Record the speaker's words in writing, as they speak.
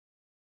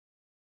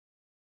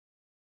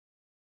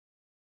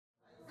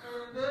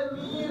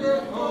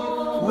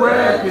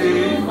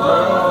waiting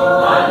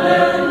for.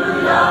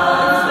 Hallelujah.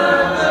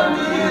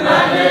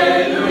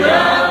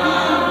 Hallelujah.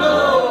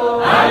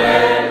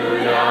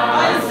 Hallelujah. I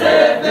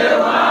said the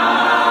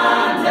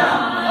wonder.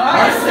 I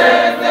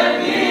said the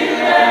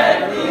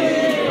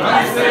miracle. I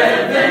said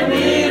the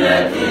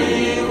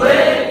miracle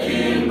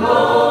waiting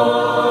for.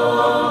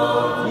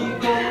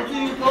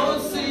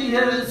 Niko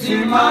siye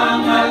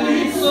zimanga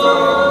liso.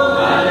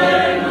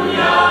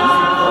 Hallelujah.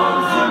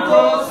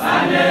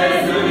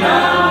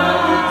 Hallelujah.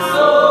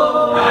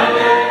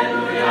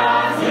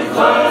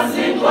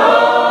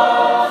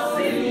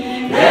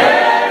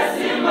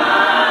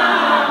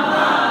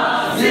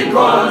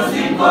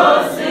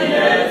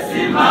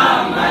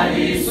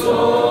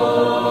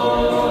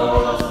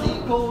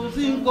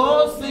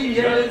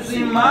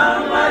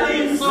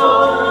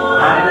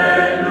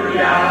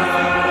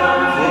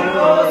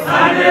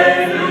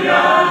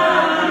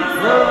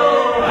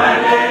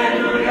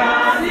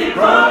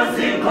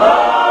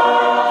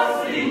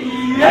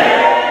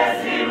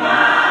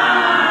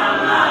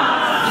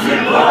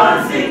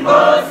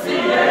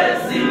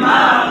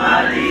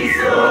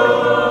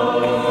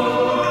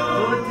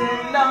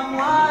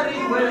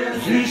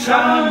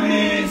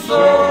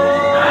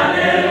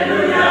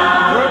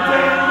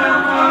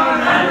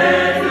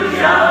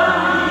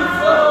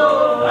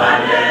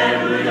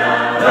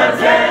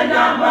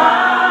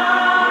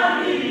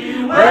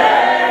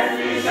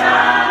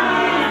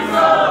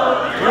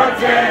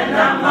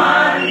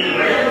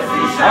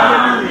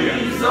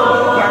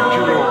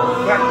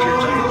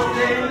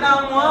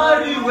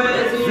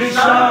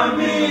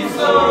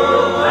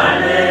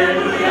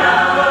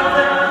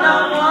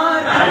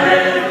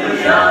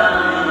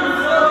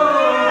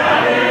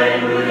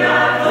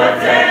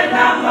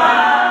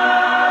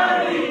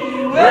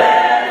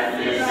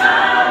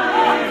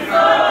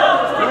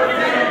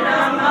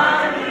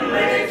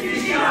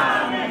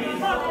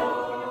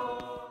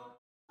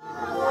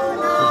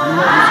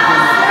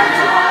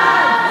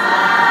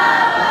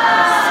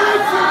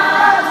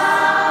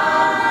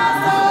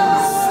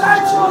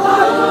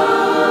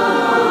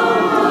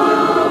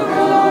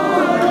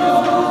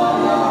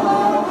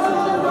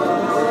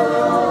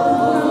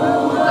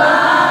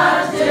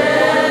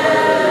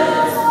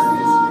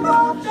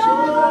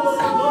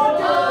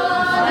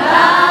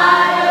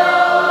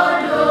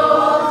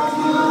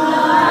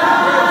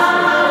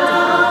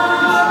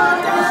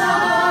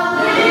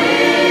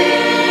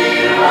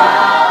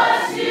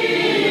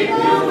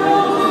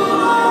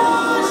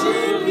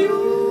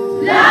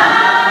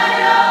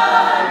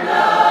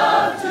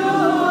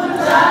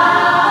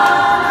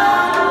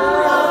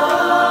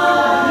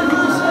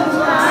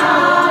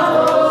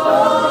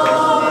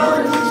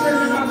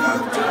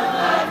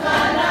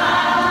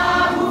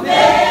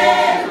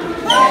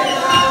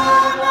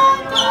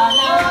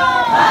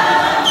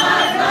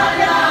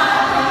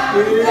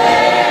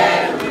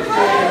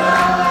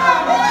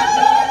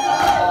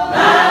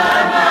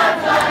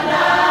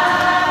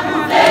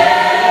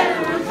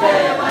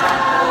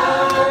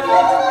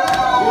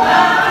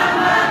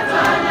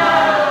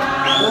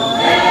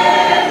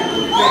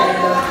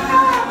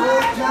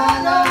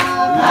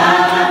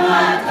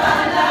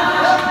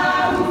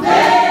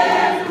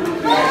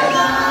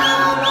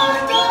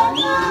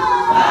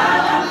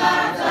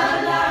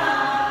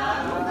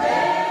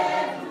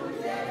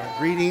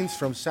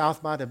 From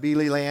South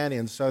Matabele land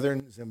in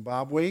southern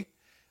Zimbabwe.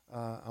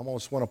 I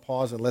almost want to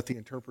pause and let the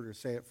interpreter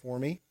say it for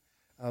me.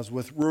 I was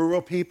with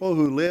rural people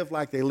who lived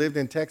like they lived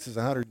in Texas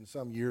 100 and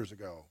some years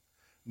ago.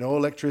 No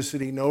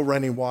electricity, no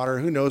running water.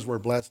 Who knows we're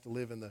blessed to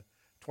live in the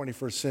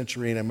 21st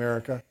century in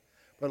America.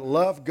 But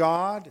love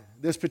God.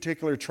 This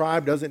particular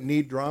tribe doesn't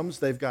need drums.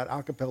 They've got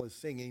a cappella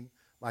singing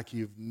like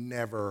you've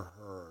never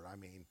heard. I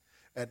mean,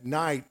 at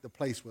night the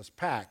place was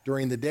packed.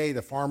 During the day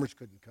the farmers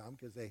couldn't come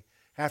because they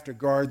have to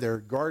guard their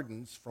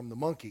gardens from the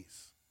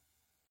monkeys.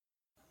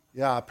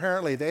 Yeah,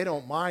 apparently they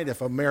don't mind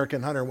if an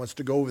American hunter wants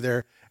to go over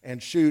there and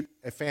shoot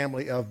a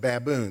family of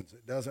baboons.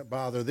 It doesn't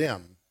bother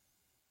them.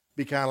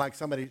 Be kind of like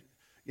somebody,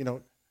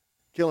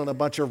 killing a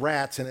bunch of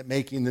rats and it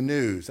making the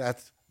news.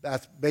 That's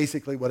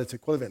basically what it's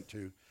equivalent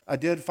to. I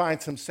did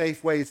find some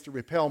safe ways to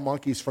repel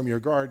monkeys from your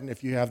garden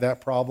if you have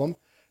that problem.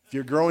 If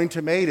you're growing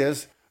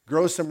tomatoes,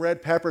 grow some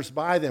red peppers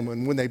by them.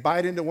 And when they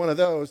bite into one of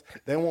those,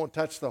 they won't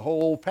touch the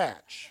whole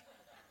patch.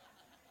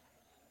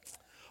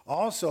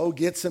 Also,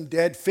 get some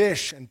dead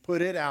fish and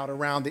put it out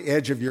around the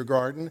edge of your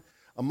garden.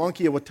 A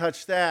monkey will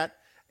touch that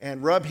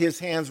and rub his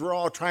hands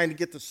raw trying to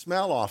get the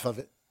smell off of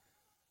it.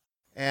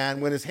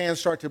 And when his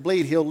hands start to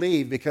bleed, he'll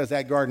leave because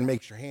that garden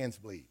makes your hands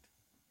bleed.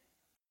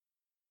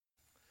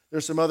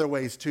 There's some other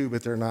ways too,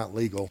 but they're not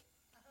legal.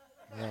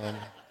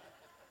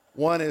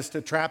 One is to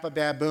trap a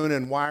baboon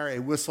and wire a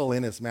whistle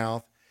in his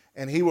mouth,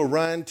 and he will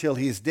run till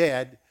he's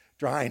dead,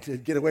 trying to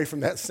get away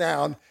from that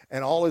sound,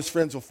 and all his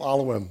friends will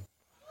follow him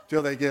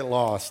till they get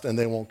lost and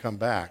they won't come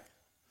back.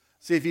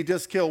 See, if you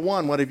just kill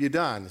one, what have you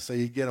done? So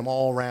you get them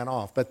all ran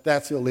off, but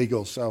that's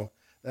illegal, so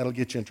that'll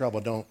get you in trouble.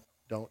 Don't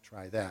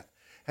try that.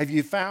 Have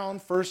you found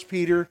 1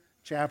 Peter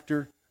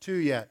chapter 2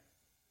 yet?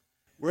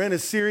 We're in a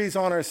series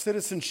on our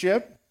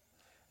citizenship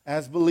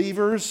as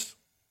believers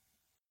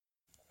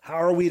How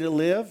are we to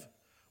live?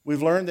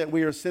 We've learned that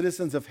we are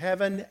citizens of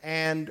heaven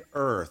and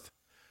earth,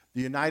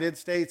 the United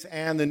States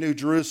and the New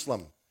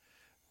Jerusalem.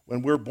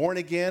 When we're born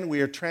again,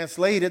 we are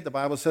translated, the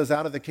Bible says,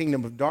 out of the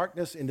kingdom of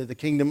darkness into the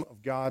kingdom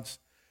of God's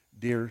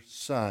dear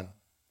Son.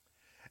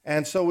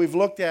 And so we've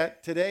looked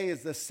at today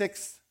is the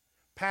sixth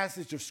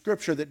passage of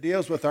Scripture that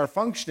deals with our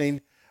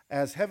functioning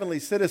as heavenly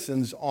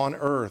citizens on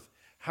earth.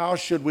 How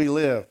should we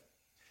live?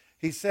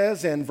 He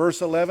says in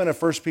verse 11 of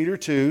 1 Peter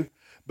 2,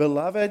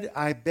 "Beloved,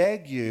 I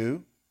beg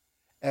you,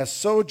 as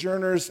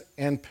sojourners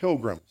and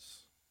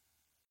pilgrims,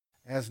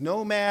 as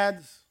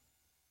nomads,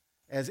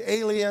 as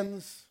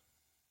aliens,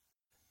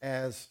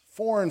 as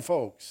foreign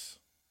folks,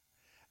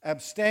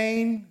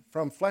 abstain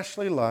from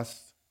fleshly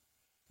lusts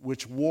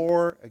which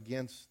war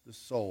against the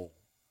soul."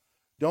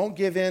 Don't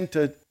give in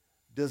to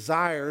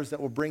desires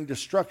that will bring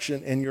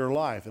destruction in your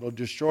life. It'll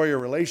destroy your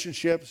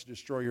relationships,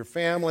 destroy your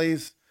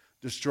families,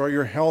 destroy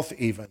your health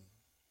even.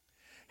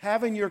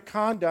 Having your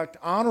conduct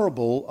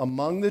honorable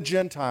among the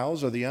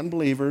Gentiles or the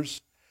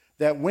unbelievers,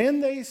 that when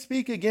they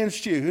speak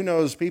against you, who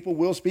knows, people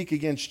will speak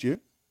against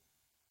you,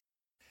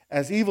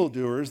 as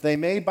evildoers, they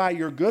may by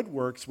your good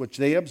works which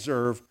they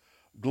observe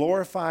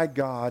glorify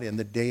God in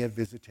the day of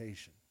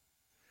visitation.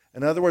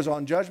 In other words,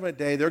 on Judgment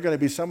Day, there are going to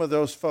be some of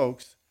those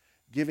folks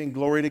giving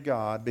glory to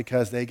God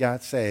because they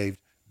got saved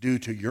due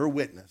to your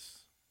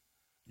witness.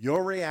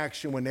 Your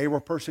reaction when they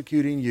were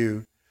persecuting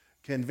you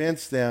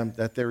convinced them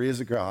that there is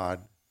a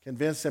God,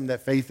 convinced them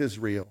that faith is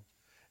real,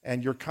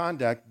 and your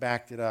conduct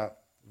backed it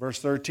up. Verse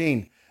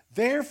 13,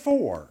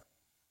 "Therefore,"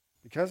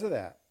 because of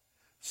that,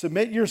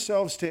 "submit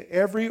yourselves to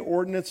every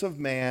ordinance of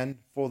man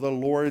for the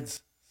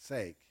Lord's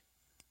sake."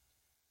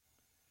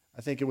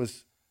 I think it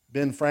was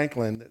Ben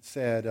Franklin that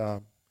said,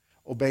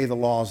 "Obey the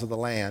laws of the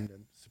land."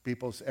 And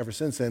people ever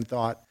since then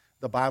thought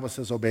the Bible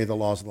says obey the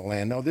laws of the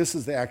land. No, this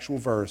is the actual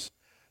verse.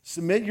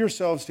 "Submit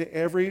yourselves to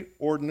every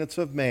ordinance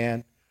of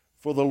man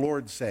for the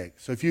Lord's sake."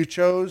 So if you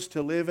chose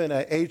to live in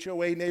a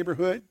HOA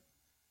neighborhood,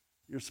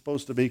 you're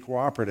supposed to be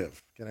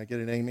cooperative. Can I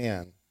get an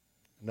amen?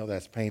 I know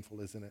that's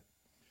painful, isn't it?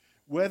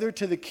 "Whether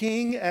to the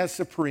king as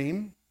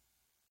supreme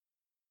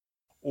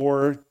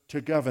or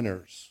to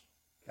governors,"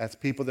 that's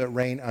people that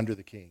reign under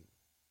the king,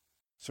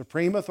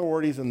 "supreme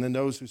authorities and then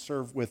those who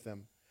serve with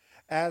them,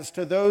 as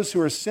to those who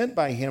are sent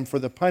by him for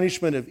the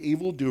punishment of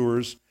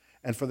evildoers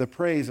and for the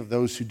praise of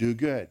those who do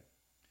good."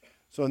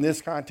 So in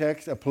this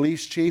context, a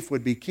police chief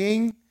would be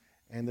king,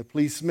 and the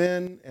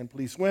policemen and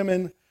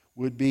policewomen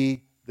would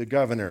be the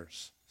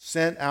governors,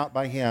 sent out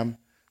by him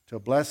to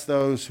bless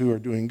those who are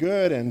doing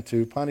good and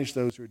to punish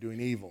those who are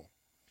doing evil.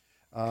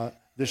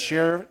 The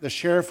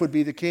sheriff would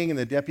be the king, and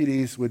the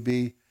deputies would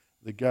be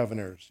the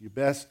governors. You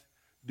best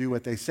do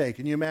what they say.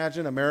 Can you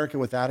imagine America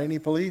without any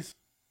police?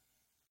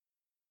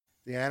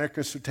 The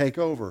anarchists would take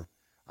over.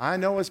 I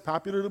know it's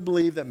popular to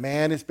believe that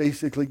man is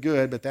basically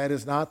good, but that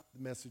is not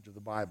the message of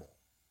the Bible.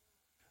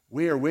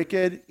 We are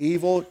wicked,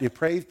 evil,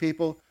 depraved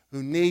people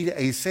who need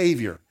a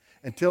Savior.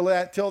 Until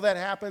that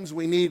happens,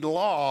 we need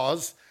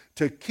laws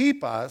to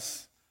keep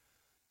us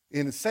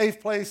in safe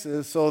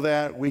places so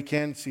that we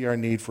can see our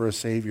need for a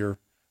Savior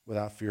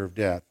without fear of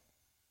death.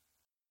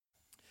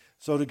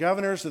 So to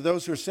governors, to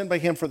those who are sent by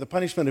him for the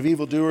punishment of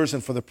evildoers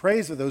and for the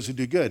praise of those who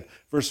do good.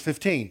 Verse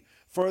 15,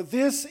 "For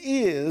this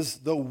is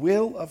the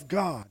will of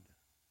God,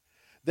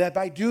 that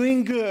by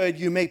doing good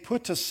you may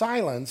put to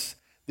silence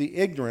the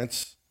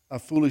ignorance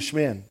of foolish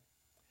men."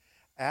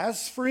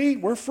 As free,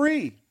 we're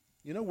free.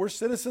 You know, we're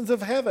citizens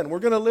of heaven. We're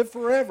going to live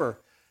forever.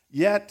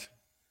 Yet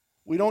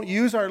we don't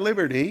use our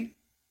liberty,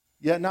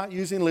 yet not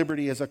using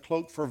liberty as a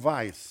cloak for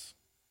vice,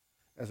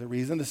 as a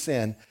reason to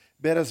sin,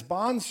 but as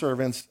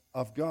bondservants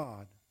of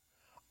God.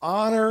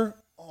 Honor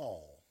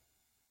all.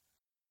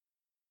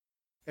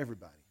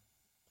 Everybody.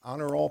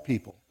 Honor all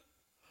people.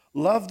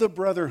 Love the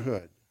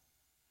brotherhood.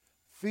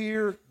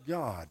 Fear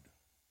God.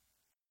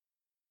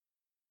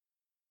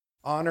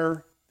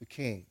 Honor the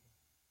king.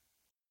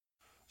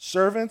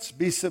 Servants,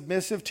 be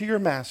submissive to your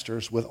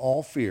masters with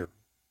all fear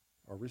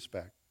or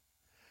respect.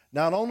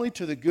 Not only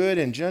to the good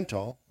and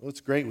gentle, well,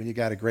 it's great when you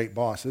got a great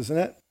boss, isn't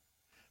it?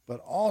 But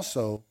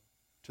also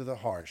to the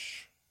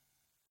harsh.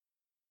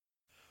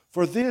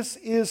 For this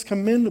is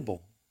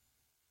commendable.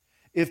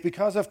 If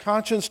because of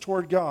conscience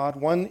toward God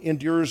one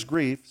endures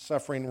grief,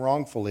 suffering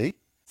wrongfully,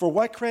 for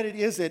what credit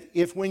is it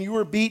if when you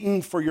are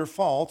beaten for your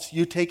faults,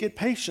 you take it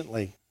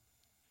patiently?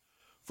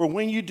 For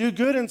when you do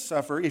good and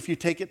suffer, if you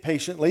take it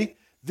patiently,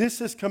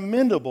 this is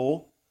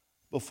commendable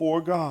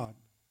before God.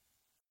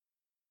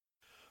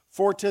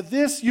 For to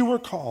this you were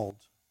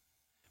called,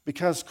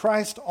 because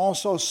Christ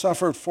also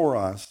suffered for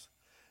us,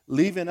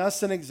 leaving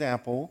us an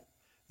example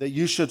that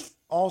you should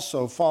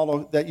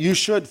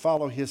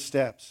follow his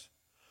steps,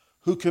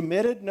 who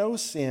committed no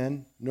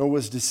sin, nor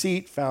was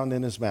deceit found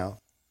in his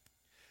mouth.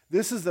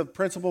 This is the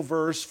principal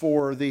verse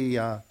for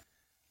the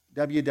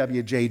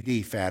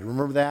WWJD fad.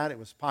 Remember that? It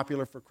was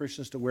popular for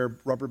Christians to wear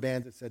rubber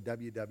bands that said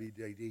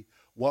WWJD.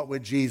 What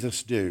would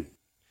Jesus do?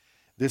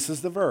 This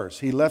is the verse.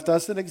 He left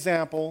us an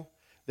example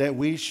that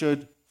we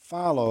should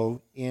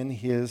follow in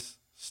his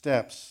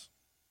steps.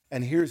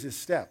 And here's his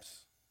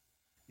steps.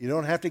 You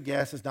don't have to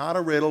guess. It's not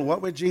a riddle.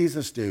 What would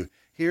Jesus do?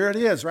 Here it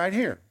is, right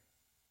here.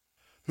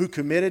 Who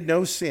committed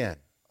no sin.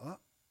 Oh.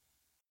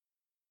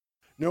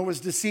 Nor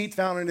was deceit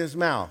found in his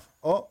mouth.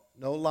 Oh,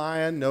 no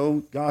lying,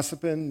 no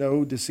gossiping,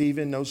 no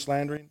deceiving, no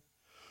slandering.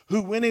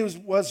 Who, when he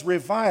was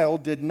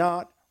reviled, did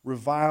not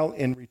revile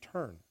in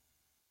return.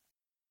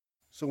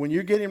 So when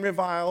you're getting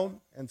reviled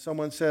and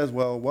someone says,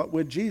 well, what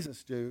would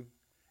Jesus do?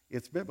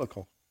 It's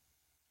biblical.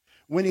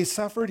 When he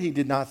suffered, he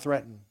did not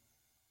threaten,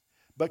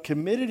 but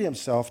committed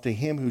himself to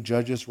him who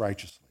judges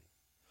righteously.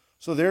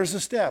 So there's the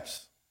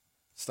steps.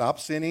 Stop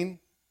sinning.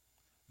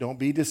 Don't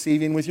be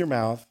deceiving with your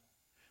mouth.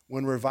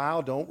 When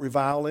reviled, don't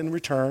revile in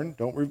return.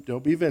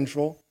 Don't be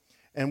vengeful.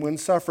 And when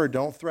suffer,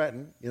 don't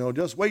threaten.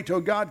 Just wait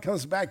till God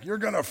comes back. You're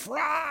going to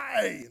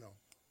fry.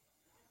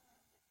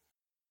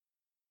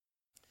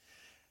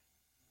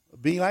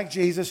 Be like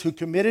Jesus, who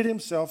committed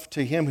himself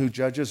to him who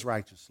judges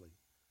righteously.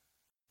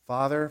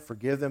 Father,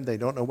 forgive them. They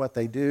don't know what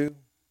they do.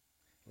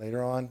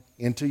 Later on,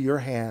 into your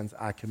hands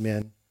I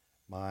commend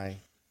my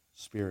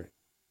spirit.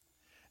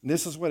 And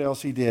this is what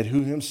else he did,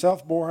 who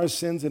himself bore our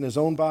sins in his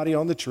own body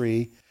on the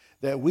tree,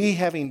 that we,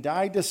 having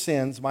died to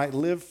sins, might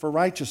live for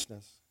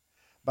righteousness,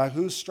 by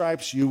whose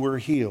stripes you were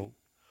healed.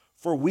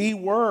 For we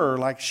were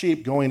like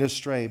sheep going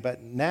astray, but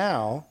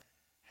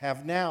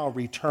have now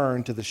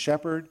returned to the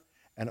shepherd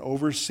and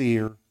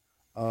overseer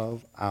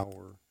of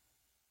our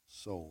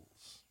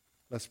souls.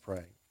 Let's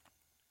pray.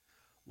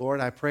 Lord,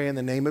 I pray in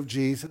the name of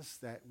Jesus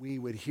that we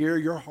would hear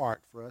your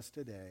heart for us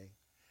today,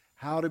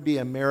 how to be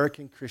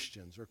American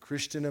Christians or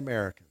Christian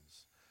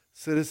Americans,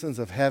 citizens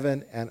of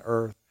heaven and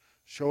earth.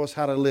 Show us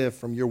how to live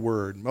from your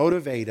word.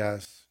 Motivate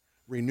us,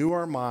 renew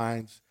our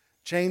minds,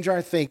 change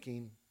our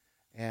thinking,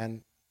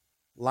 and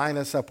line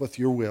us up with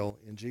your will.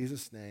 In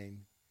Jesus'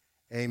 name,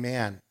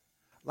 amen.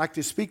 I'd like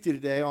to speak to you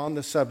today on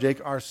the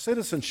subject, our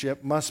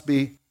citizenship must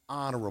be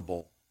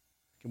honorable.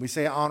 Can we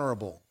say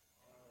honorable?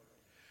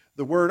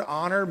 The word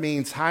honor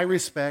means high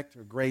respect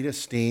or great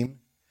esteem.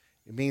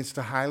 It means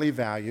to highly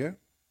value.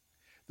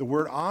 The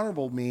word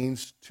honorable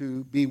means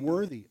to be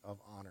worthy of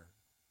honor,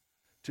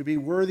 to be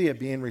worthy of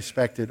being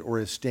respected or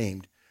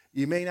esteemed.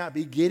 You may not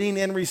be getting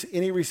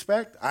any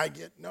respect. I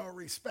get no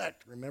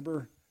respect.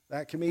 Remember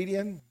that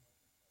comedian?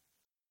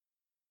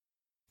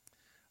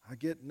 I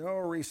get no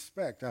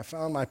respect. I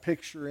found my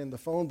picture in the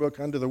phone book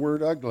under the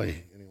word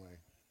ugly. Anyway,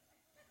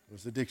 it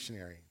was the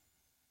dictionary.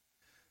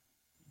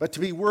 But to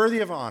be worthy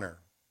of honor,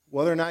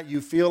 whether or not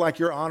you feel like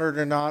you're honored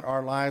or not,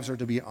 our lives are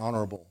to be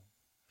honorable.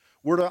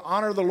 We're to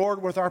honor the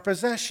Lord with our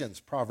possessions,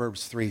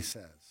 Proverbs 3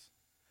 says.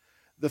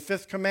 The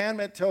fifth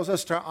commandment tells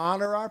us to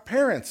honor our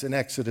parents in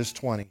Exodus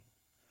 20.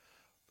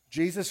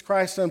 Jesus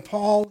Christ and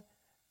Paul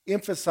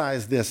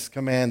emphasize this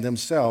command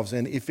themselves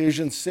in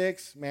Ephesians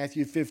 6,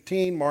 Matthew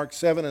 15, Mark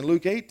 7, and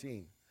Luke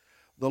 18.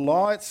 The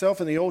law itself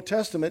in the Old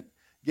Testament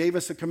gave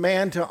us a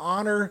command to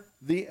honor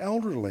the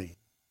elderly.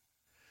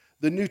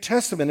 The New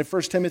Testament in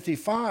 1 Timothy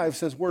 5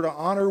 says we're to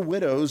honor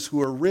widows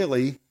who are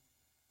really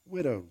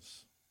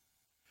widows.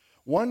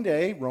 One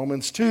day,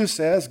 Romans 2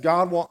 says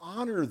God will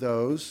honor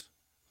those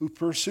who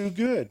pursue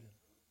good.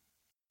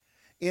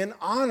 In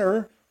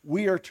honor,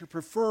 we are to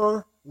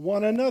prefer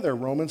one another.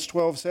 Romans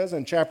 12 says,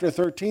 and chapter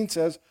 13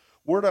 says,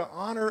 we're to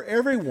honor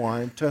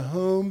everyone to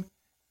whom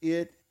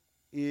it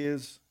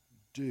is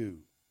due.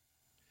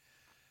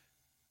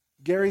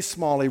 Gary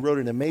Smalley wrote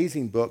an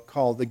amazing book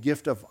called The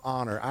Gift of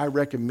Honor. I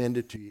recommend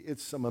it to you.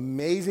 It's some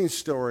amazing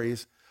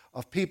stories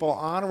of people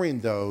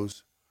honoring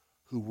those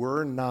who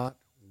were not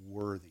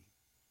worthy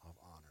of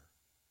honor.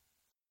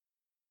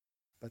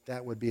 But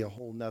that would be a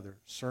whole nother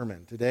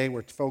sermon. Today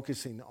we're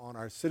focusing on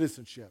our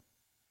citizenship.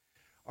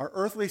 Our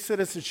earthly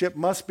citizenship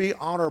must be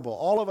honorable.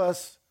 All of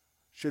us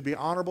should be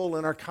honorable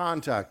in our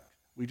conduct.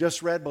 We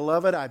just read,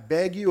 Beloved, I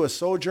beg you as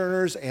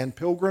sojourners and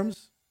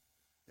pilgrims,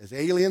 as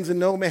aliens and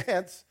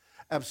nomads,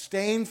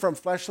 abstain from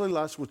fleshly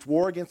lusts which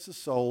war against the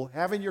soul,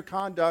 having your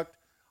conduct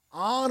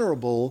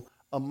honorable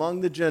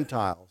among the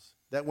Gentiles,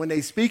 that when they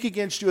speak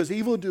against you as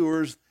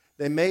evildoers,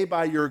 they may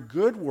by your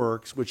good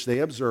works which they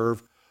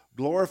observe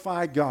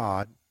glorify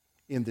God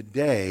in the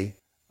day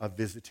of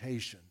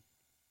visitation.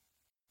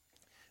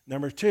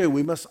 Number 2,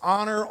 we must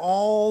honor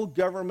all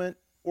government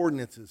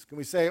ordinances. Can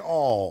we say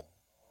all?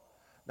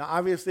 Now,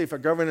 obviously, if a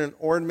government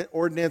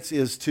ordinance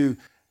is to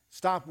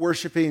stop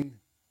worshiping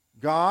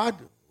God,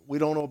 we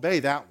don't obey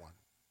that one.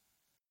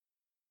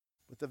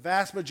 But the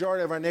vast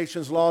majority of our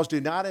nation's laws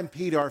do not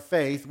impede our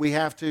faith. We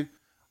have to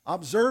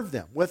observe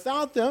them.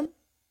 Without them,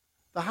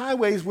 the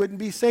highways wouldn't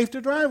be safe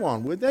to drive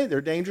on, would they? They're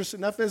dangerous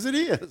enough as it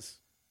is.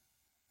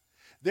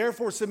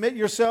 Therefore, submit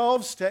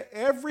yourselves to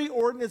every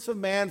ordinance of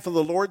man for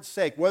the Lord's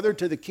sake, whether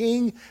to the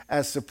king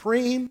as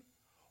supreme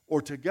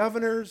or to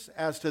governors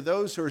as to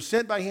those who are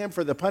sent by him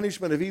for the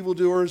punishment of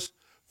evildoers,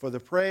 for the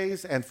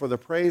praise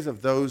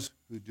of those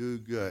who do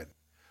good.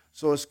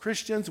 So as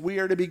Christians, we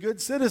are to be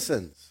good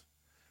citizens.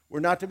 We're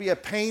not to be a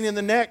pain in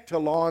the neck to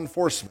law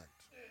enforcement.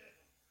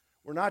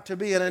 We're not to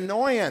be an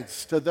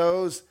annoyance to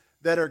those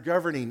that are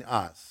governing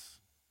us.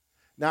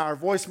 Now, our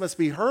voice must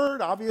be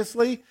heard,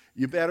 obviously.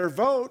 You better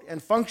vote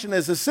and function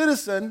as a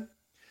citizen,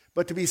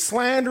 But to be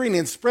slandering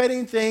and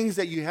spreading things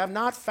that you have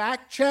not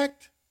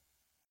fact-checked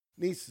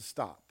needs to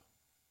stop.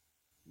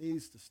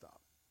 Needs to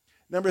stop.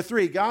 Number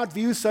 3, God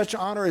views such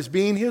honor as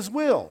being his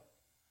will.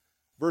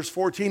 Verse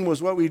 14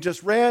 was what we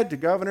just read, to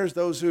governors,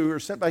 those who are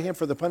sent by him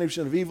for the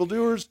punishment of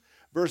evildoers.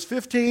 Verse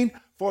 15,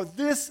 for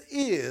this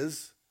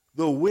is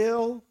the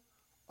will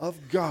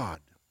of God.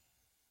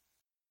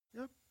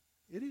 Yep,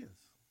 it is.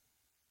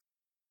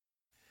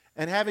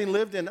 And having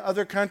lived in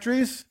other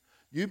countries,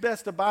 you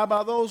best abide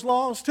by those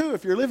laws too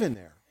if you're living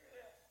there.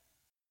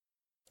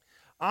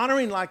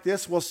 Honoring like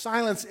this will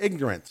silence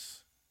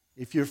ignorance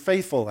if you're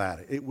faithful at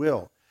it. It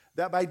will.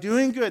 That by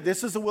doing good,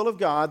 this is the will of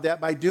God, that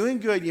by doing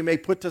good you may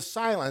put to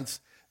silence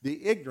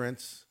the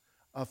ignorance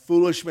of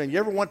foolish men. You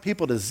ever want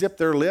people to zip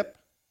their lip?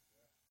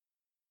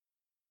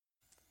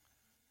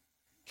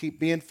 Keep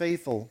being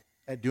faithful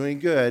at doing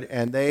good,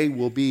 and they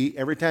will be,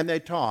 every time they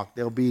talk,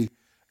 they'll be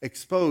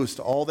exposed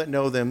to all that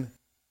know them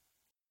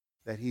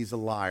that he's a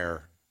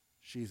liar,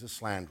 she's a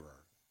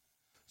slanderer.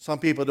 Some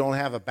people don't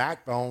have a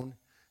backbone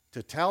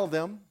to tell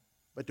them,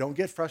 but don't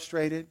get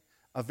frustrated.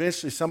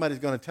 Eventually somebody's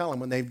going to tell them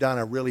when they've done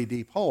a really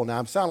deep hole. Now,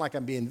 I sound like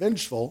I'm being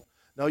vengeful.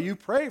 No, you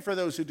pray for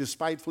those who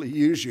despitefully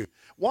use you.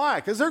 Why?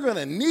 Because they're going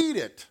to need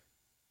it.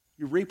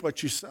 You reap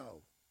what you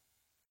sow.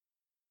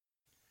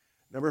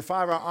 Number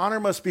 5, our honor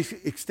must be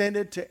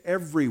extended to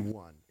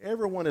everyone.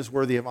 Everyone is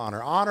worthy of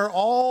honor. Honor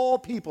all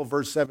people,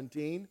 verse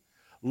 17.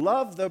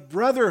 Love the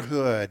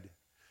brotherhood.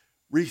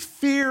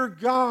 Revere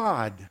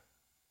God.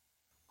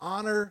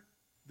 Honor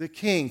the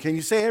king. Can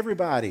you say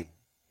everybody?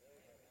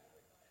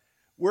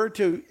 We're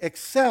to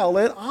excel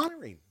at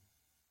honoring.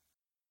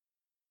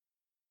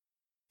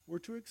 We're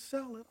to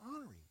excel at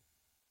honoring.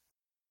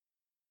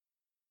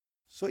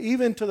 So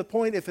even to the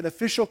point if an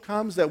official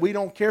comes that we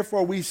don't care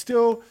for, we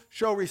still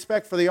show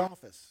respect for the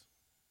office.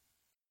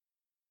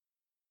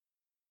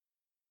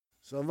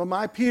 Some of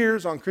my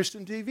peers on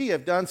Christian TV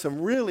have done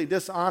some really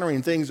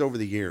dishonoring things over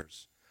the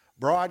years.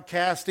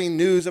 Broadcasting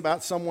news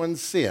about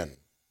someone's sin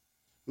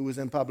who was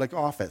in public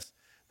office.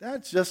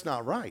 That's just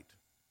not right.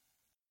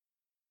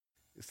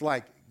 It's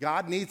like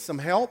God needs some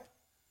help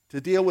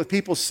to deal with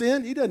people's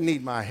sin. He doesn't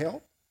need my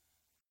help.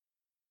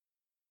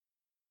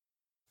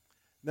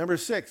 Number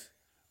 6,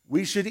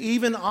 we should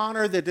even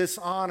honor the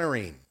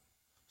dishonoring.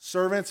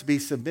 Servants, be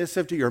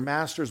submissive to your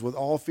masters with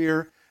all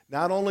fear,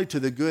 not only to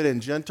the good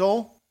and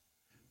gentle,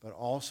 but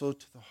also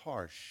to the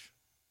harsh.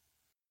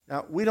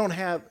 Now, we don't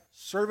have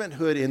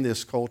servanthood in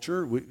this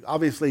culture.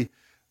 Obviously,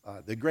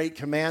 the Great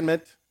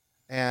Commandment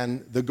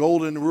and the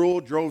Golden Rule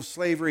drove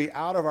slavery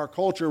out of our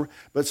culture,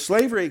 but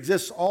slavery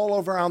exists all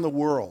over around the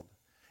world.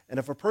 And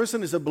if a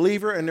person is a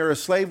believer and they're a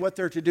slave, what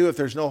they're to do if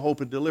there's no hope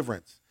of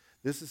deliverance?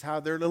 This is how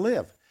they're to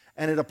live.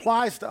 And it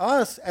applies to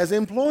us as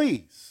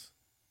employees,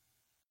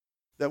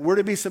 that we're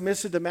to be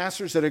submissive to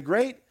masters that are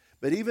great,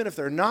 but even if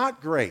they're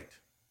not great,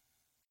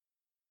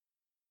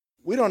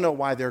 we don't know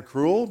why they're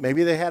cruel.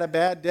 Maybe they had a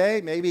bad day.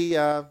 Maybe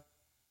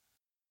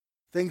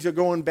things are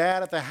going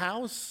bad at the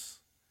house.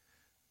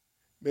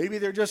 Maybe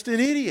they're just an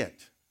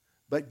idiot.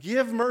 But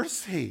give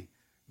mercy.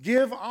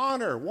 Give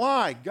honor.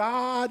 Why?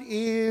 God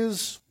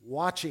is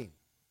watching.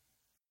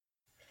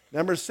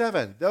 Number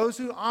 7, those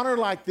who honor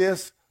like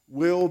this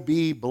will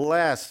be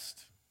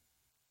blessed.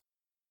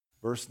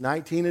 Verse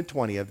 19 and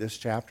 20 of this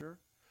chapter.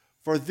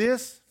 For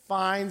this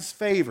finds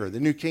favor. The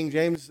New King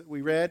James that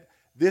we read,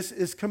 this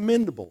is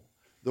commendable.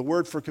 The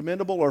word for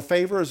commendable or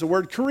favor is the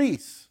word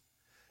charis.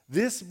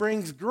 This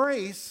brings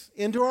grace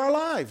into our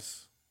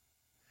lives.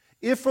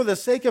 If for the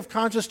sake of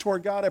conscience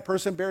toward God, a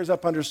person bears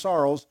up under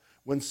sorrows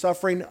when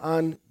suffering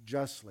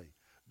unjustly.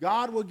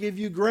 God will give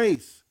you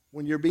grace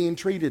when you're being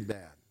treated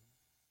bad.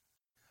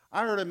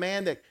 I heard a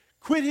man that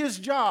quit his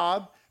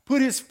job,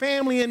 put his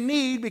family in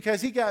need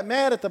because he got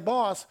mad at the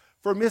boss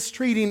for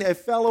mistreating a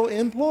fellow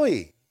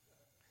employee.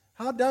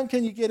 How dumb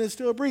can you get and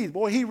still breathe?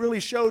 Boy, he really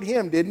showed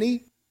him, didn't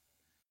he?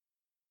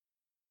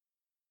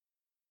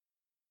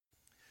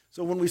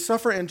 So when we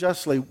suffer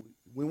unjustly,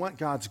 we want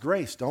God's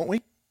grace, don't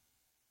we?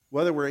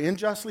 Whether we're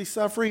unjustly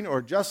suffering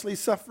or justly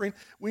suffering,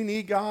 we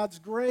need God's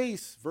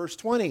grace. Verse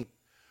 20,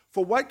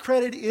 for what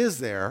credit is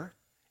there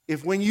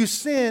if when you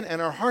sin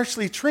and are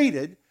harshly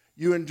treated,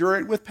 you endure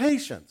it with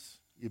patience?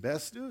 You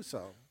best do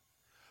so.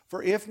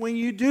 For if when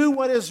you do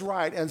what is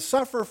right and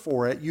suffer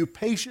for it, you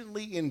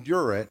patiently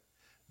endure it,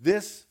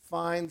 this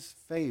finds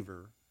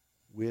favor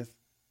with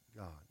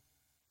God.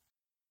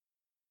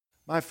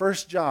 My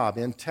first job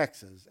in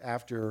Texas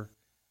after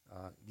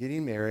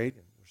getting married,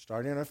 and we're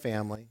starting a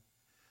family,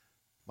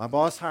 my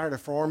boss hired a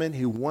foreman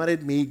who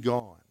wanted me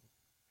gone.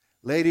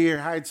 Later, he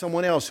hired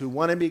someone else who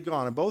wanted me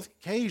gone. On both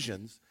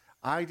occasions,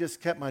 I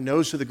just kept my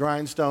nose to the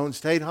grindstone,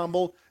 stayed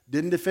humble,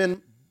 didn't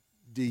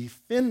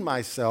defend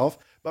myself,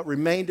 but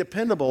remained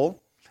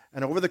dependable.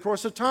 And over the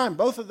course of time,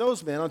 both of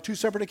those men, on 2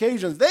 separate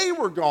occasions, they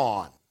were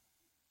gone.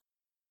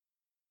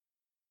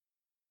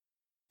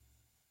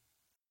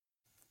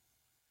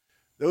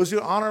 Those who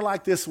honor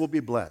like this will be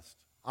blessed.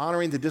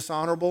 Honoring the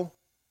dishonorable,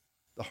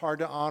 the hard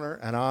to honor,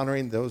 and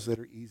honoring those that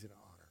are easy to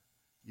honor.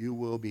 You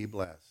will be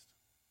blessed.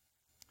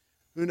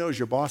 Who knows,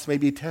 your boss may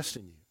be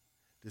testing you.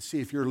 to see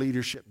if you're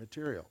leadership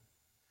material.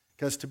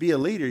 Because to be a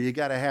leader, you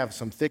got to have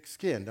some thick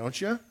skin, don't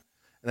you?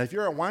 And if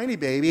you're a whiny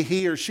baby,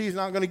 he or she's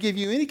not going to give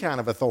you any kind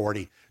of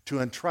authority to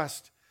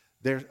entrust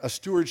a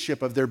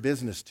stewardship of their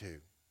business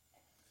to.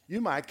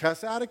 You might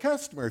cuss out a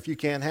customer if you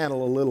can't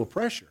handle a little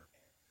pressure.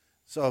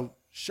 So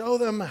show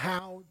them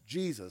how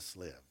Jesus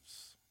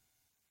lives.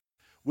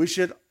 We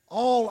should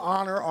all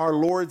honor our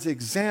Lord's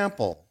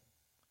example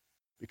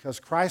because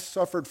Christ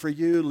suffered for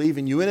you,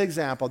 leaving you an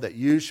example that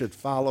you should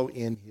follow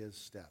in his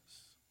steps.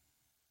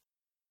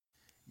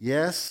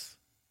 Yes,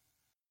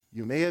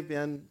 you may have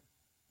been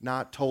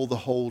not told the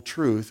whole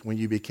truth when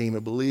you became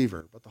a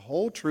believer, but the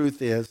whole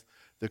truth is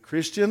the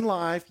Christian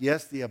life,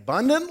 yes, the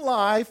abundant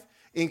life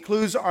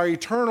includes our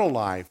eternal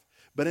life,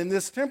 but in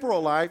this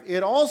temporal life,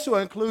 it also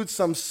includes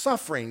some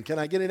suffering. Can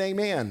I get an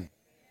amen?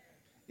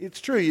 It's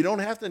true. You don't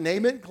have to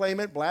name it and claim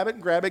it, blab it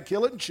and grab it,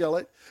 kill it and chill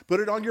it, put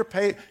it on your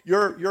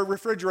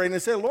refrigerator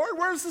and say, Lord,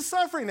 where's the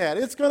suffering at?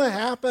 It's going to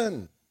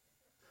happen.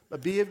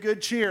 But be of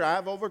good cheer.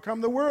 I've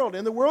overcome the world.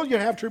 In the world you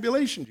have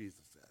tribulation,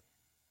 Jesus said.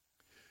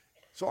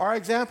 So our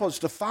example is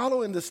to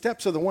follow in the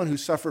steps of the one who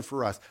suffered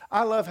for us.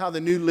 I love how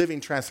the New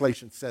Living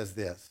Translation says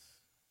this.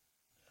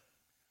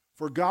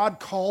 For God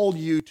called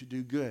you to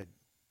do good,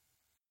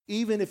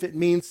 even if it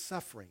means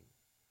suffering,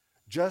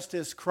 just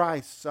as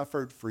Christ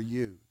suffered for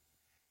you.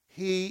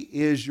 He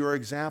is your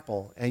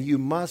example, and you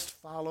must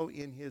follow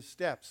in his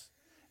steps.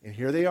 And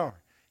here they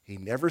are. He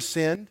never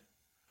sinned,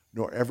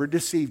 nor ever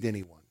deceived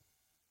anyone.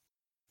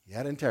 He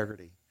had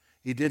integrity.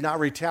 He did not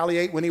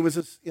retaliate when he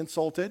was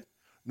insulted,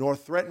 nor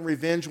threaten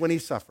revenge when he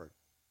suffered.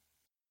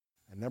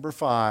 And number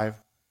 5,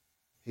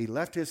 he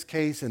left his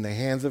case in the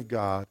hands of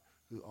God,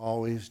 who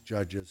always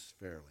judges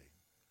fairly.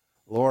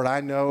 Lord,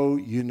 I know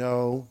you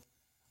know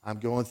I'm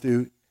going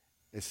through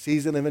a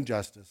season of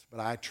injustice, but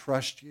I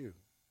trust you.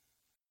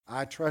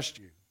 I trust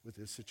you with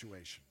this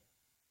situation.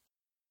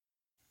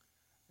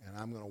 And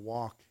I'm going to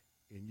walk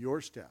in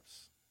your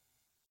steps.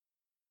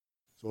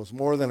 So it's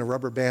more than a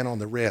rubber band on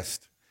the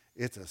wrist.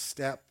 It's a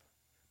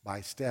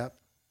step-by-step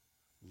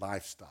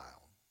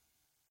lifestyle.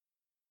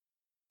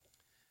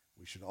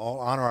 We should all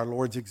honor our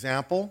Lord's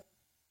example.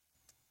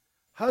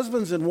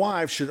 Husbands and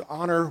wives should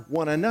honor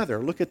one another.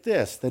 Look at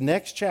this, the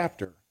next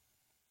chapter.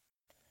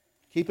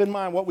 Keep in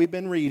mind what we've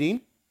been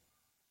reading.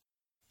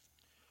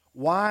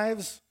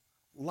 Wives,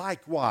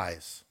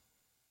 likewise.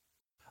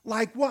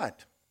 Like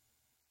what?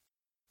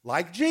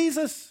 Like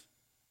Jesus.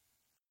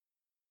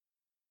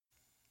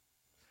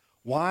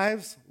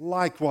 Wives,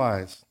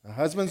 likewise. Now,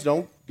 husbands,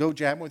 don't go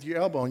jabbing with your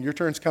elbow, and your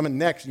turn's coming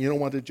next, and you don't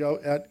want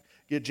to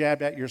get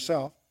jabbed at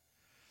yourself.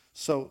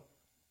 So,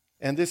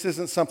 and this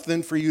isn't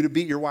something for you to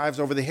beat your wives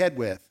over the head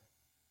with.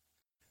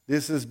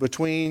 This is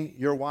between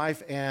your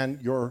wife and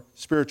your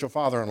spiritual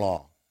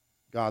father-in-law,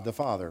 God the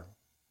Father.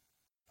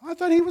 I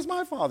thought he was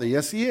my father.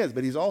 Yes, he is,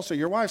 but he's also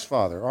your wife's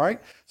father, all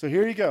right? So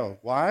here you go.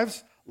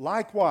 Wives,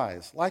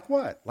 likewise. Like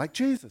what? Like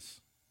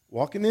Jesus.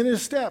 Walking in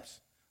his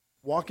steps.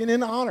 Walking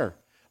in honor.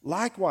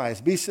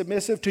 Likewise, be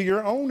submissive to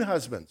your own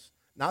husbands,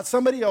 not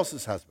somebody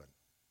else's husband.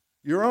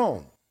 Your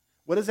own.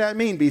 What does that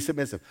mean, be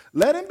submissive?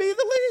 Let him be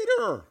the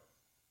leader.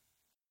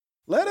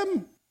 Let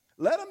him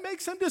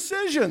make some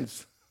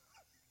decisions.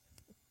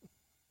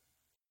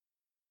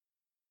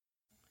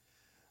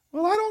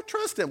 Well, I don't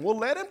trust him. Well,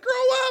 let him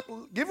grow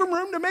up. Give him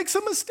room to make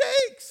some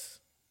mistakes.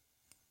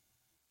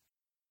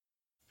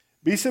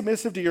 Be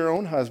submissive to your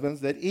own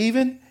husbands, that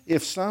even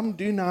if some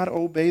do not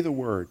obey the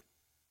word,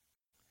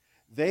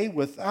 they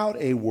without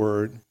a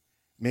word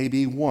may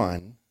be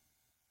won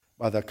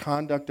by the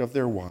conduct of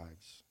their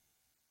wives,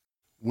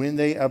 when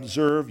they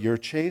observe your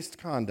chaste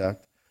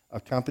conduct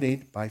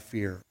accompanied by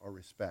fear or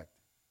respect.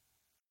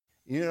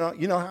 You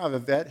know how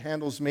Yvette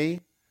handles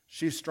me?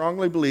 She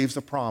strongly believes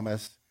the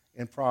promise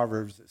in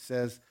Proverbs that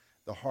says,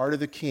 the heart of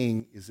the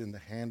king is in the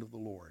hand of the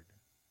Lord,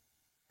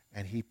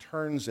 and he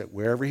turns it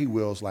wherever he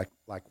wills like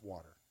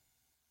water.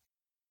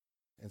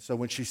 And so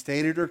when she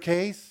stated her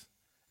case,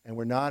 and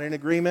we're not in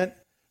agreement,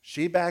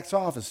 she backs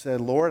off and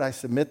said, Lord, I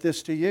submit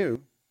this to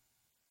you.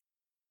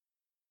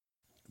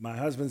 My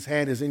husband's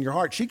hand is in your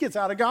heart. She gets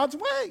out of God's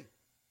way.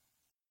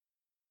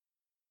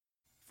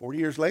 40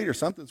 years later,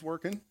 something's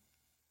working.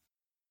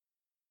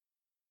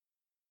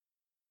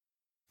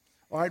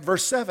 All right,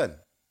 verse 7.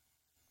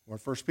 Or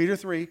 1 Peter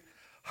 3.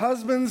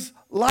 Husbands,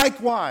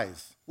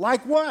 likewise.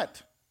 Like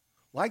what?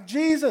 Like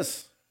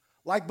Jesus.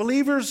 Like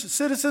believers,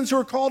 citizens who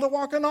are called to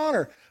walk in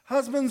honor.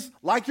 Husbands,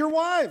 like your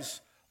wives.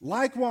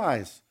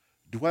 Likewise,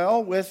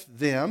 dwell with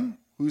them.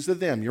 Who's the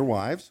them? Your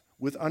wives.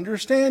 With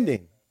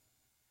understanding.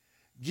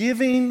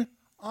 Giving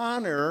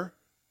honor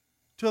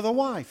to the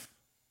wife.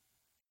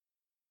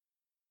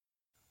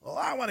 Well,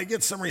 I want to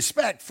get some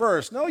respect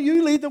first. No,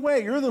 you lead the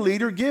way. You're the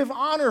leader. Give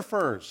honor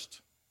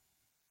first.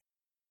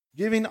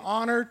 Giving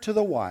honor to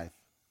the wife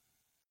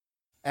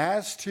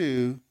as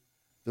to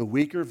the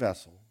weaker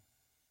vessel,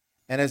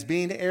 and as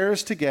being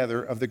heirs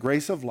together of the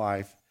grace of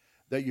life,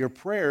 that your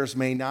prayers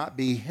may not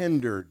be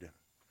hindered.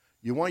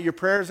 You want your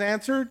prayers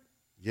answered?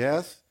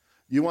 Yes.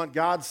 You want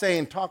God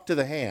saying, talk to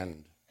the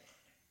hand.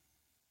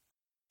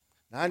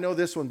 Now, I know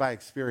this one by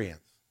experience.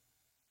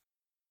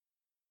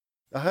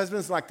 The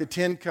husband's like the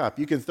tin cup.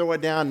 You can throw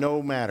it down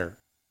no matter.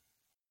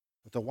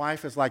 But the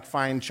wife is like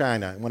fine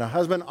china. And when a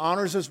husband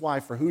honors his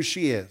wife for who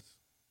she is,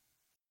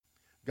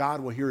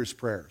 God will hear his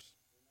prayers.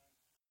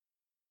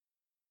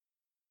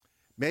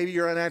 Maybe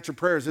your unanswered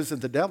prayers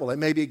isn't the devil. It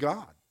may be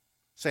God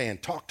saying,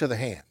 talk to the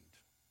hand.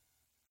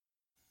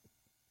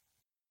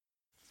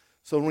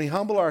 So when we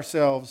humble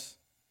ourselves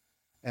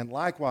and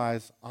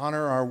likewise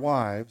honor our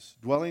wives,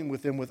 dwelling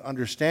with them with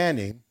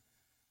understanding,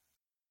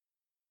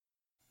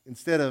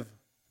 instead of,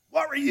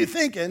 what were you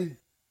thinking?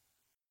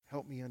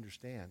 Help me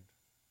understand.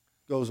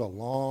 Goes a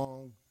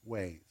long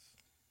ways.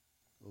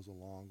 Goes a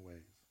long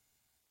ways.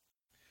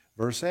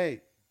 Verse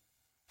 8.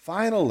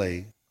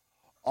 Finally,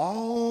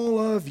 all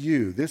of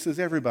you, this is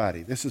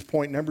everybody. This is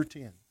point number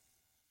 10.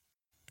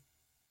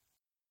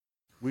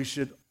 We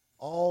should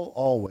all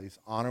always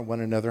honor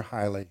one another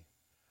highly.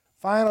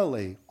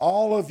 Finally,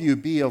 all of you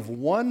be of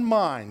one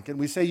mind. Can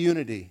we say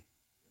unity?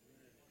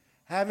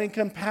 Having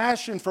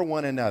compassion for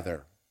one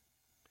another.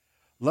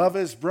 Love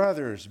as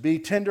brothers. Be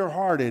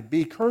tenderhearted.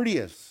 Be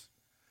courteous.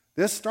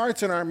 This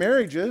starts in our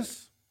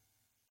marriages,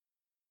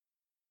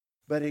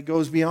 but it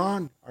goes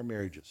beyond our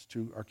marriages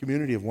to our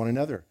community of one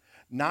another.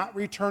 Not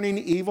returning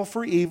evil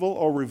for evil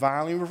or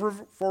reviling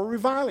for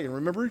reviling.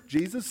 Remember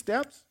Jesus'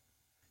 steps?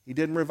 He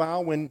didn't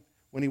revile when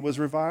he was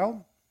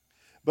reviled.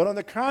 But on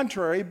the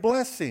contrary,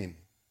 blessing.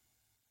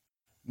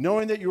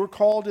 Knowing that you were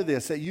called to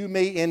this, that you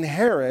may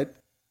inherit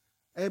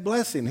a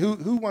blessing.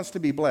 Who wants to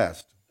be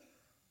blessed?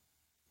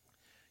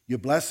 You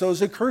bless those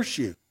who curse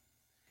you.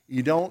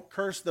 You don't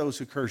curse those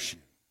who curse you.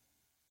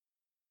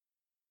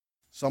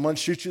 Someone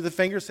shoots you the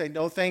finger, say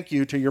no thank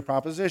you to your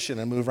proposition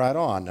and move right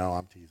on. No,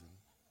 I'm teasing.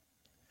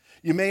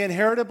 You may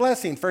inherit a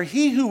blessing. For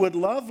he who would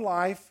love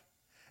life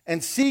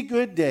and see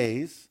good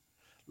days,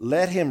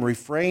 let him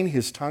refrain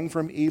his tongue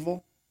from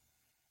evil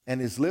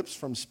and his lips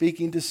from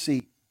speaking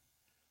deceit.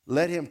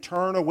 Let him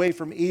turn away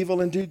from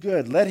evil and do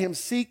good. Let him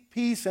seek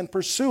peace and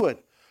pursue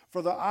it.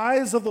 For the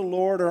eyes of the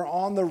Lord are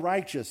on the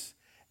righteous,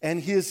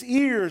 and his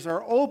ears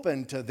are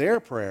open to their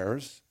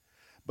prayers.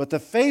 But the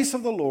face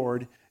of the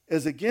Lord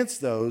is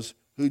against those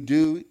who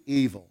do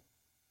evil.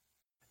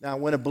 Now,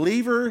 when a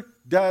believer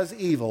does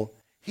evil,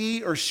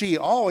 he or she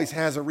always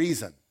has a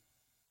reason.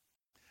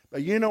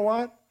 But you know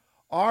what?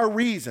 Our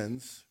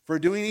reasons for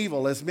doing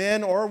evil as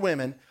men or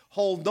women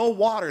hold no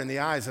water in the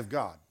eyes of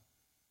God.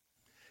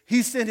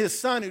 He sent his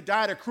son who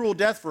died a cruel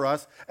death for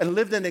us and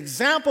lived an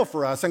example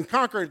for us and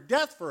conquered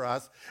death for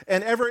us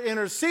and ever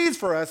intercedes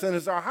for us and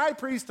is our high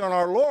priest and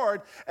our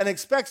Lord and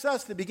expects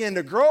us to begin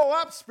to grow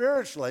up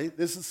spiritually.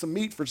 This is some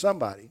meat for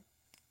somebody.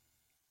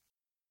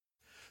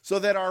 So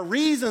that our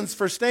reasons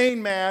for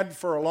staying mad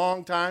for a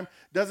long time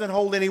doesn't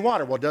hold any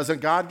water. Well,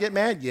 doesn't God get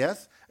mad?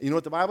 Yes. You know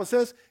what the Bible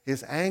says?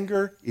 His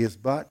anger is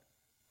but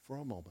for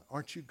a moment.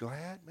 Aren't you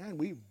glad? Man,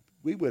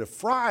 we would have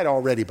fried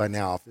already by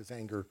now if his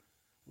anger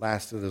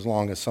lasted as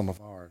long as some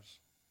of ours.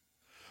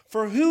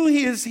 For who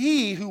is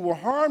he who will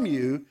harm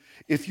you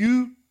if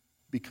you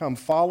become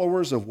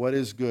followers of what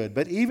is good?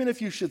 But even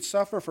if you should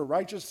suffer for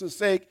righteousness'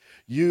 sake,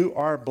 you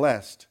are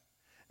blessed.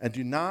 And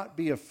do not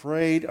be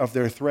afraid of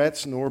their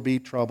threats, nor be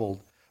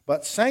troubled.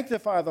 But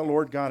sanctify the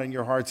Lord God in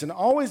your hearts, and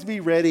always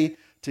be ready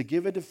to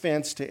give a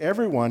defense to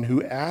everyone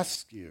who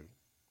asks you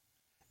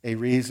a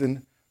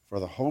reason for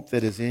the hope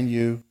that is in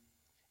you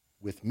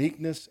with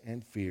meekness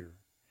and fear,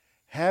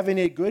 having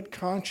a good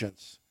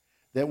conscience,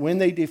 that when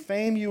they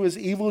defame you as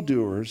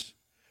evildoers,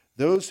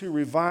 those who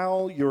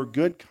revile your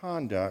good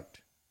conduct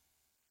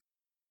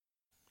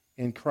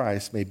in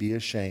Christ may be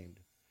ashamed.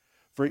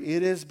 For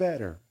it is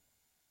better,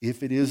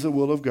 if it is the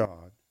will of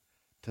God,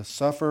 to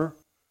suffer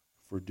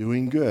for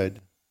doing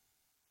good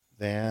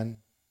than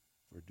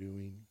for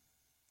doing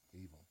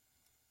evil.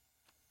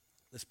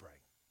 Let's pray.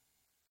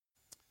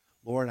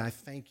 Lord, I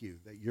thank you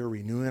that you're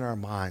renewing our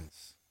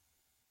minds,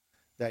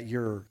 that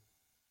you're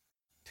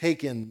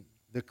taking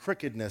the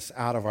crookedness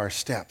out of our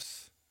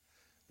steps,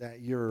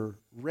 that you're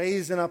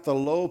raising up the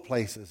low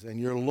places and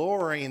you're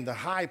lowering the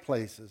high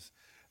places,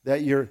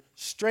 that you're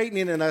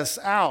straightening us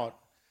out,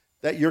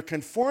 that you're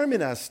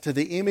conforming us to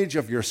the image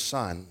of your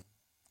Son.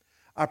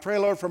 I pray,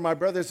 Lord, for my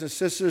brothers and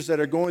sisters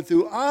that are going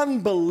through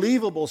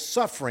unbelievable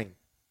suffering,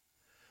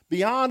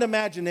 beyond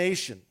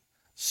imagination,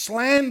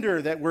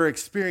 slander that we're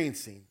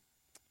experiencing.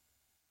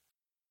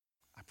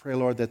 I pray,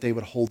 Lord, that they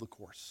would hold the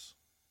course.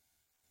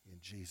 In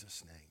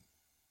Jesus' name.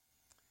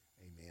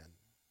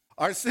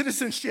 Our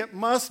citizenship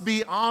must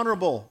be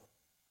honorable.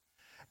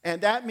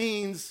 And that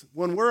means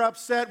when we're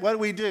upset,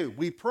 what do?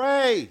 We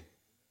pray.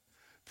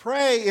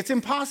 Pray. It's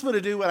impossible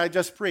to do what I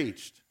just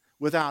preached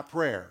without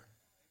prayer.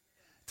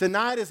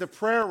 Tonight is a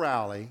prayer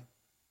rally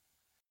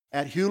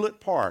at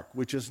Hewlett Park,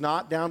 which is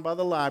not down by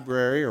the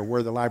library or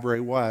where the library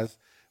was,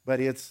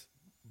 but it's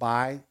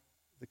by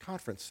the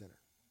conference center.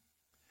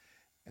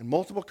 And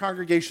multiple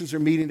congregations are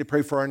meeting to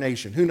pray for our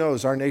nation. Who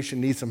knows? Our nation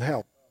needs some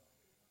help.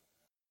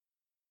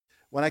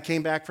 When I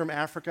came back from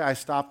Africa, I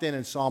stopped in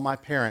and saw my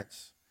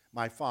parents,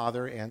 my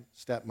father and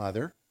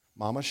stepmother,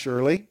 Mama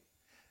Shirley,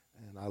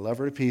 and I love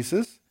her to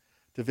pieces.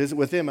 to visit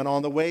with them. And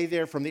on the way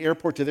there from the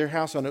airport to their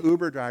house on an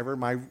Uber driver,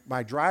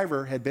 my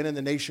driver had been in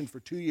the nation for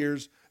 2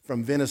 years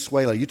from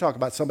Venezuela. You talk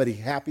about somebody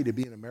happy to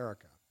be in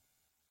America.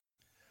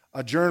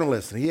 A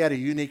journalist, and he had a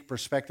unique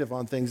perspective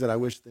on things that I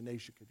wish the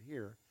nation could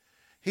hear.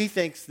 He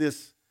thinks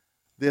this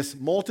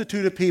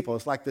multitude of people,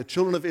 it's like the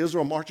children of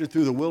Israel marching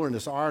through the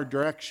wilderness, our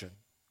direction.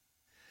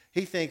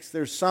 He thinks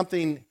there's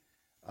something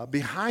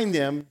behind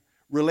them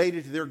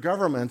related to their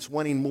governments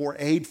wanting more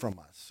aid from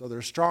us. So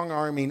they're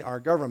strong-arming our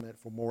government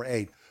for more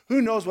aid.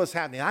 Who knows what's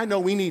happening? I know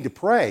we need to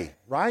pray,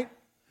 right?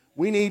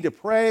 We need to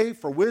pray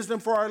for wisdom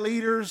for our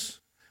leaders.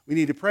 We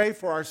need to pray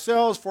for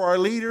ourselves, for our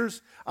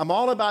leaders. I'm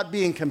all about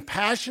being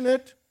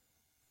compassionate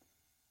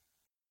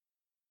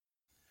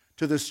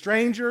to the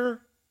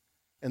stranger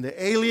and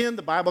the alien.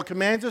 The Bible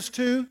commands us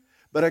to.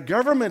 But a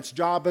government's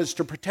job is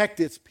to protect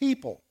its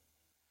people.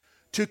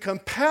 To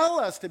compel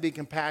us to be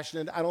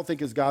compassionate, I don't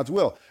think is God's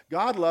will.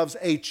 God loves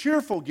a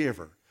cheerful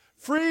giver.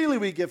 Freely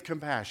we give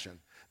compassion.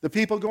 The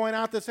people going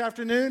out this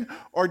afternoon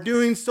are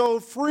doing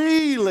so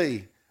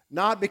freely,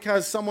 not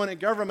because someone in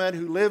government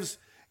who lives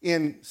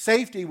in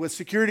safety with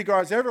security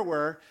guards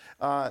everywhere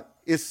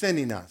is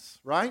sending us,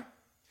 right?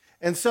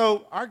 And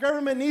so our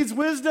government needs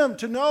wisdom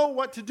to know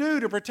what to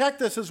do to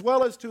protect us as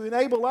well as to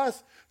enable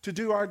us to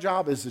do our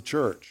job as a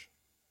church.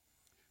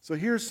 So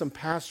here's some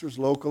pastors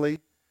locally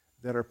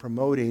that are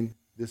promoting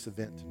this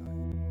event tonight.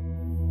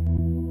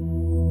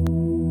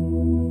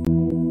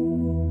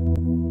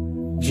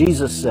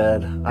 Jesus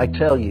said, I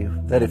tell you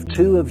that if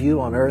 2 of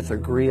you on earth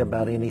agree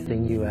about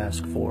anything you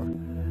ask for,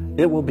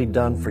 it will be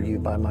done for you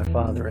by my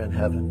Father in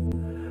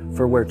heaven.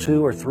 For where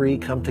 2 or 3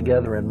 come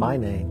together in my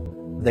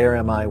name, there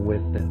am I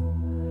with them.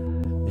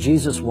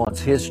 Jesus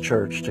wants His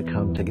church to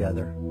come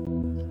together.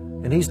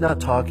 And He's not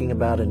talking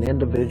about an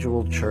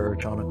individual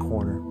church on a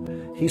corner.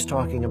 He's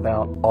talking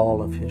about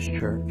all of His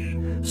church.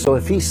 So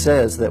if He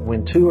says that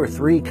when 2 or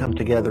 3 come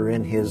together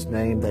in His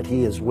name, that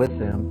He is with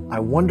them, I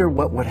wonder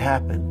what would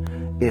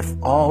happen if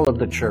all of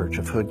the church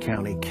of Hood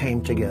County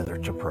came together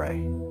to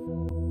pray.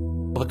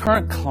 Well, the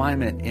current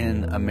climate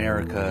in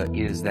America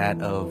is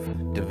that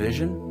of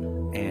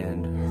division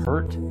and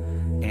hurt,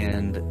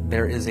 and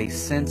there is a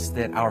sense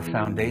that our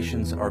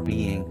foundations are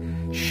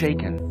being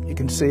shaken. You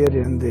can see it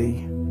in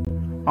the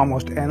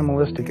almost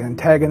animalistic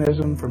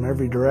antagonism from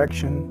every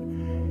direction.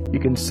 You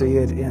can see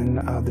it in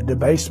the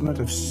debasement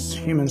of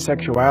human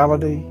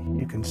sexuality.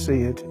 You can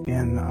see it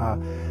in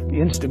the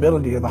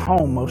instability of the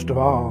home, most of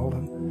all.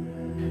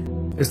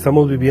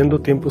 Estamos viviendo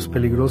tiempos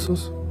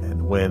peligrosos.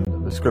 And when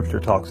the scripture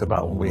talks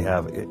about when we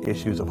have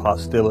issues of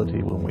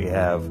hostility, when we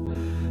have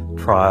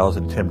trials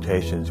and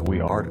temptations, we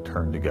are to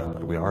turn to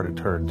God. We are to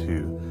turn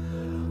to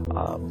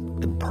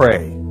and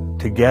pray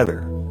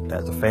together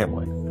as a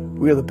family.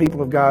 We are the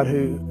people of God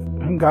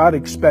whom God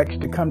expects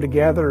to come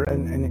together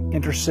and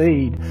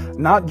intercede,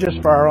 not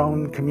just for our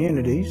own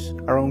communities,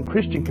 our own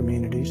Christian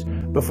communities,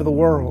 but for the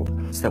world.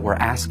 It's that we're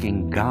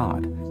asking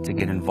God to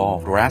get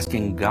involved. We're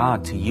asking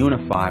God to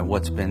unify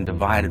what's been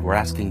divided. We're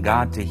asking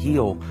God to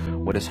heal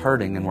what is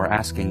hurting, and we're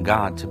asking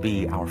God to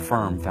be our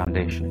firm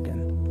foundation again.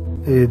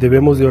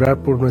 Debemos de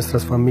orar por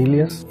nuestras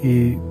familias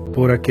y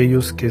por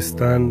aquellos que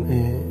están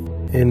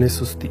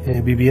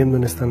viviendo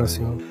en esta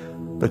nación.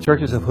 The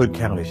churches of Hood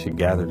County should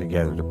gather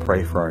together to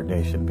pray for our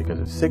nation because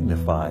it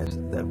signifies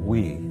that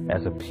we,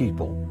 as a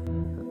people,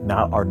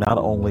 are not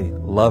only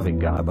loving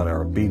God, but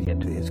are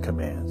obedient to His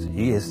commands.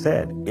 He has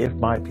said, if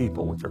my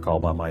people, which are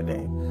called by my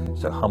name,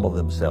 so humble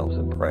themselves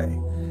and pray.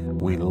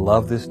 We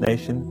love this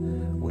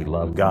nation. We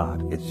love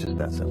God. It's just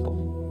that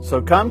simple.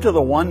 So come to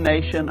the One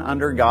Nation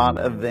Under God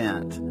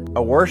event,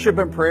 a worship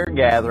and prayer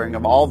gathering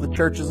of all the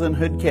churches in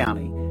Hood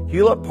County.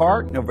 Hewlett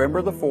Park,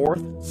 November the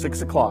 4th,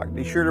 6 o'clock.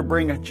 Be sure to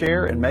bring a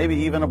chair and maybe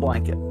even a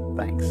blanket.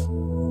 Thanks.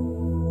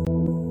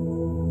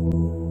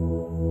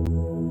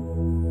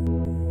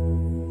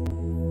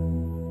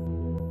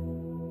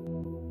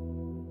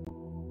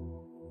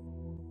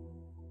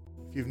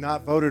 If you've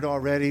not voted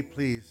already,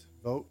 please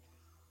vote.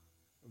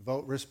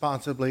 Vote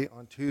responsibly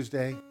on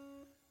Tuesday.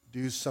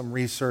 Do some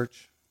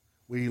research.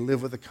 We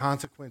live with the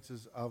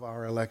consequences of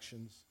our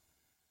elections.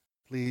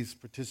 Please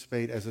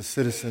participate as a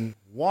citizen,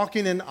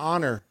 walking in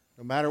honor.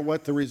 No matter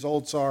what the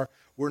results are,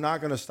 we're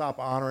not going to stop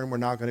honoring. We're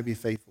not going to be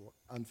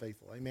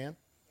unfaithful. Amen?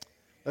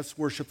 Let's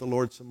worship the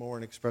Lord some more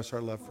and express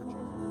our love for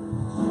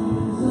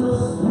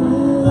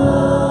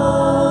Jesus.